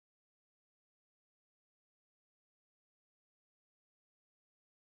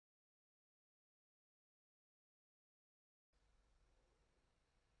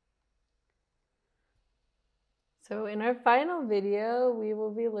So in our final video, we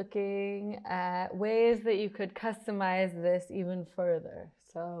will be looking at ways that you could customize this even further.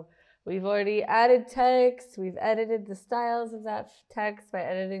 So we've already added text, we've edited the styles of that text by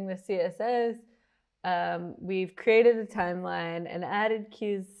editing the CSS. We've created a timeline and added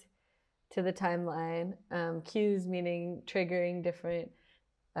cues to the timeline. Cues meaning triggering different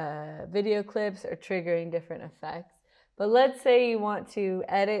video clips or triggering different effects. But let's say you want to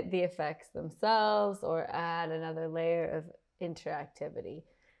edit the effects themselves or add another layer of interactivity.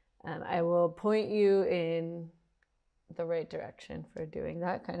 I will point you in the right direction for doing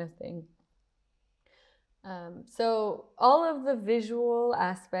that kind of thing. So all of the visual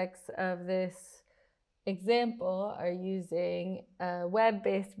aspects of this example are using a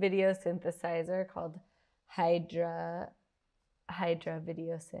web-based video synthesizer called Hydra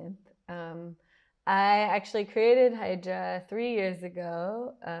Video Synth. I actually created Hydra 3 years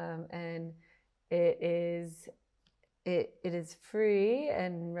ago, and it is free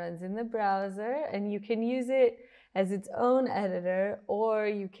and runs in the browser, and you can use it as its own editor, or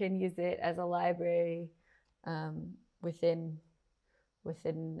you can use it as a library within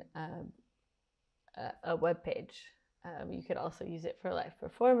a web page. You could also use it for live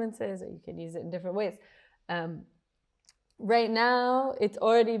performances, or you can use it in different ways. Right now, it's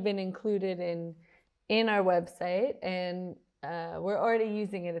already been included in our website, and we're already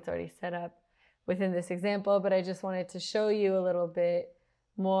using it. It's already set up within this example, but I just wanted to show you a little bit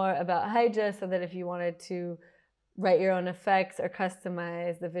more about Hydra so that if you wanted to write your own effects or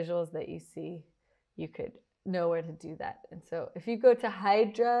customize the visuals that you see, you could know where to do that. And so if you go to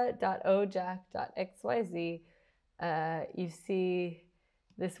hydra.ojac.xyz, you see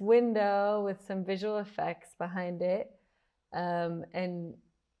this window with some visual effects behind it.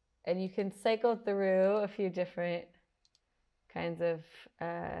 And you can cycle through a few different kinds of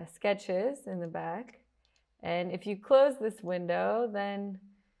sketches in the back. And if you close this window, then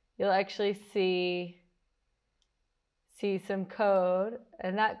you'll actually see some code,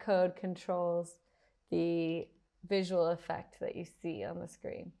 and that code controls the visual effect that you see on the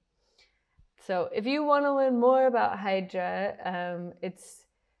screen. So if you want to learn more about Hydra, it's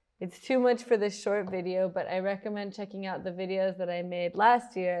too much for this short video, but I recommend checking out the videos that I made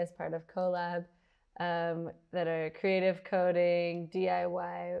last year as part of CoLab that are creative coding,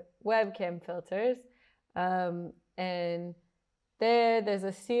 DIY webcam filters. And there's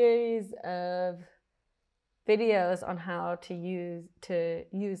a series of videos on how to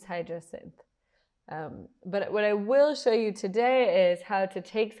use Hydra Synth. But what I will show you today is how to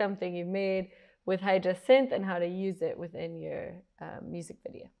take something you've made with Hydra Synth and how to use it within your music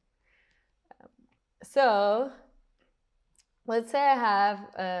video. So let's say I have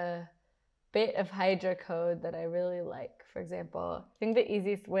a bit of Hydra code that I really like. For example, I think the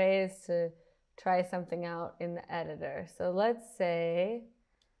easiest way is to try something out in the editor. So let's say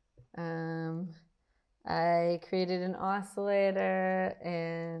I created an oscillator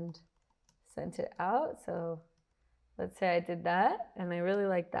and sent it out. So let's say I did that, and I really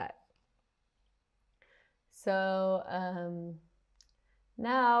like that. So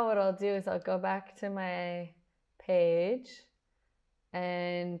now what I'll do is I'll go back to my page,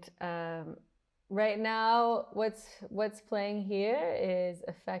 and right now what's playing here is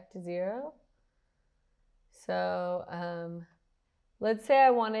effect 0. So let's say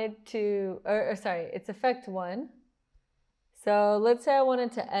I wanted to, or sorry, it's effect 1. So let's say I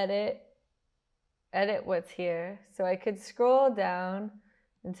wanted to edit what's here. So I could scroll down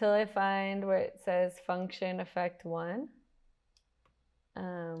until I find where it says function effect 1.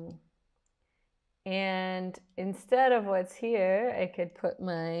 And instead of what's here, I could put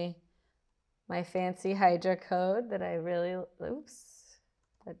my fancy Hydra code that I really, oops,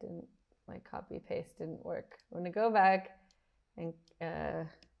 that didn't, my copy paste didn't work. I'm gonna go back and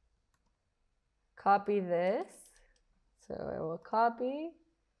copy this. So I will copy,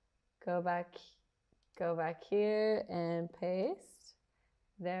 go back here and paste.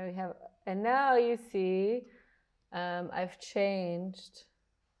 There we have, and now you see I've changed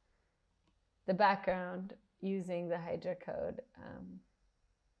the background using the Hydra code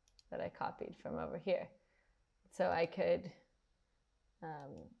that I copied from over here. So I could,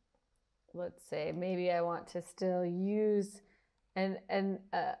 let's say maybe I want to still use, and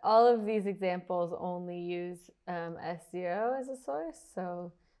all of these examples only use S0 as a source.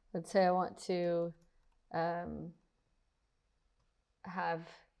 So let's say I want to have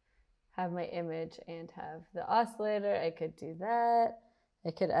my image and have the oscillator. I could do that.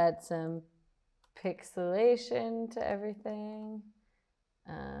 I could add some pixelation to everything.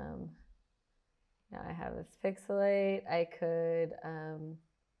 Now I have this pixelate. I could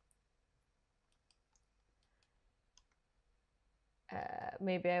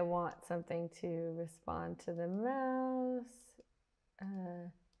maybe I want something to respond to the mouse,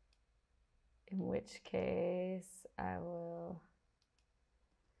 in which case I will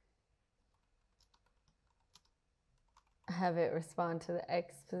have it respond to the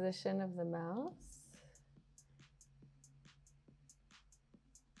X position of the mouse.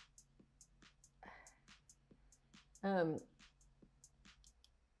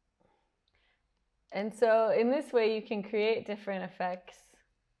 And so in this way, you can create different effects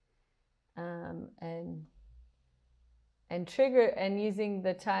and trigger, and using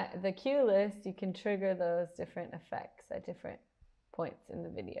the cue list, you can trigger those different effects at different points in the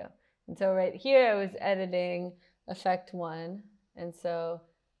video. And so right here, I was editing effect 1. And so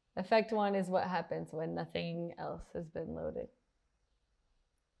effect 1 is what happens when nothing else has been loaded.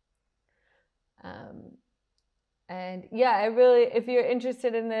 And yeah, if you're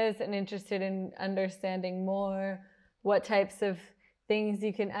interested in this and interested in understanding more what types of things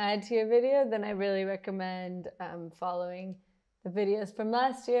you can add to your video, then I really recommend following the videos from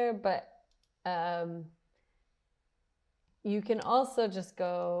last year. But you can also just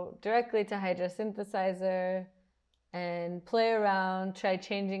go directly to Hydra Synthesizer and play around, try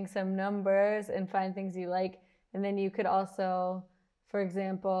changing some numbers and find things you like. And then you could also, for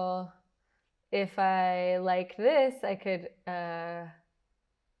example, if I like this, I could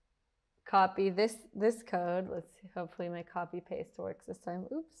copy this code. Let's see, hopefully my copy paste works this time.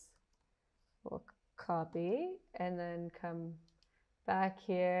 Oops. We'll copy and then come back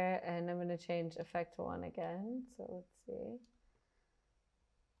here, and I'm going to change effect 1 again. So let's see.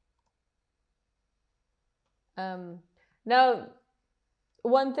 Now,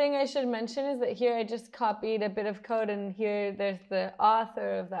 one thing I should mention is that here I just copied a bit of code, and here there's the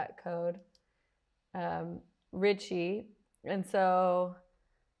author of that code, Richie. And so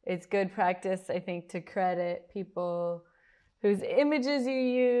it's good practice, I think, to credit people whose images you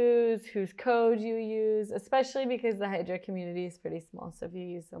use, whose code you use, especially because the Hydra community is pretty small. So if you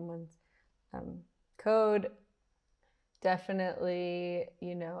use someone's code, definitely,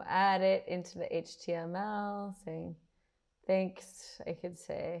 add it into the HTML, saying thanks. I could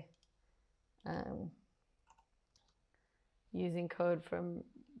say using code from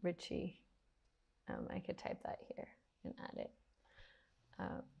Richie. I could type that here and add it.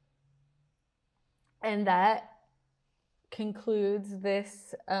 And that concludes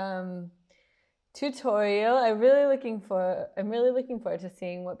this tutorial. I'm really looking forward to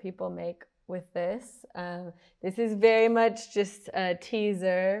seeing what people make with this. This is very much just a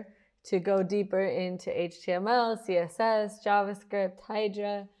teaser to go deeper into HTML, CSS, JavaScript,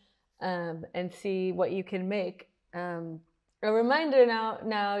 Hydra, and see what you can make. A reminder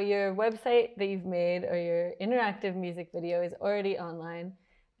now your website that you've made or your interactive music video is already online.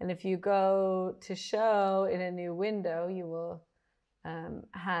 And if you go to show in a new window, you will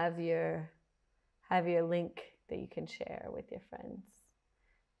have your link that you can share with your friends.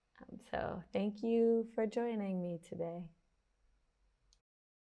 So thank you for joining me today.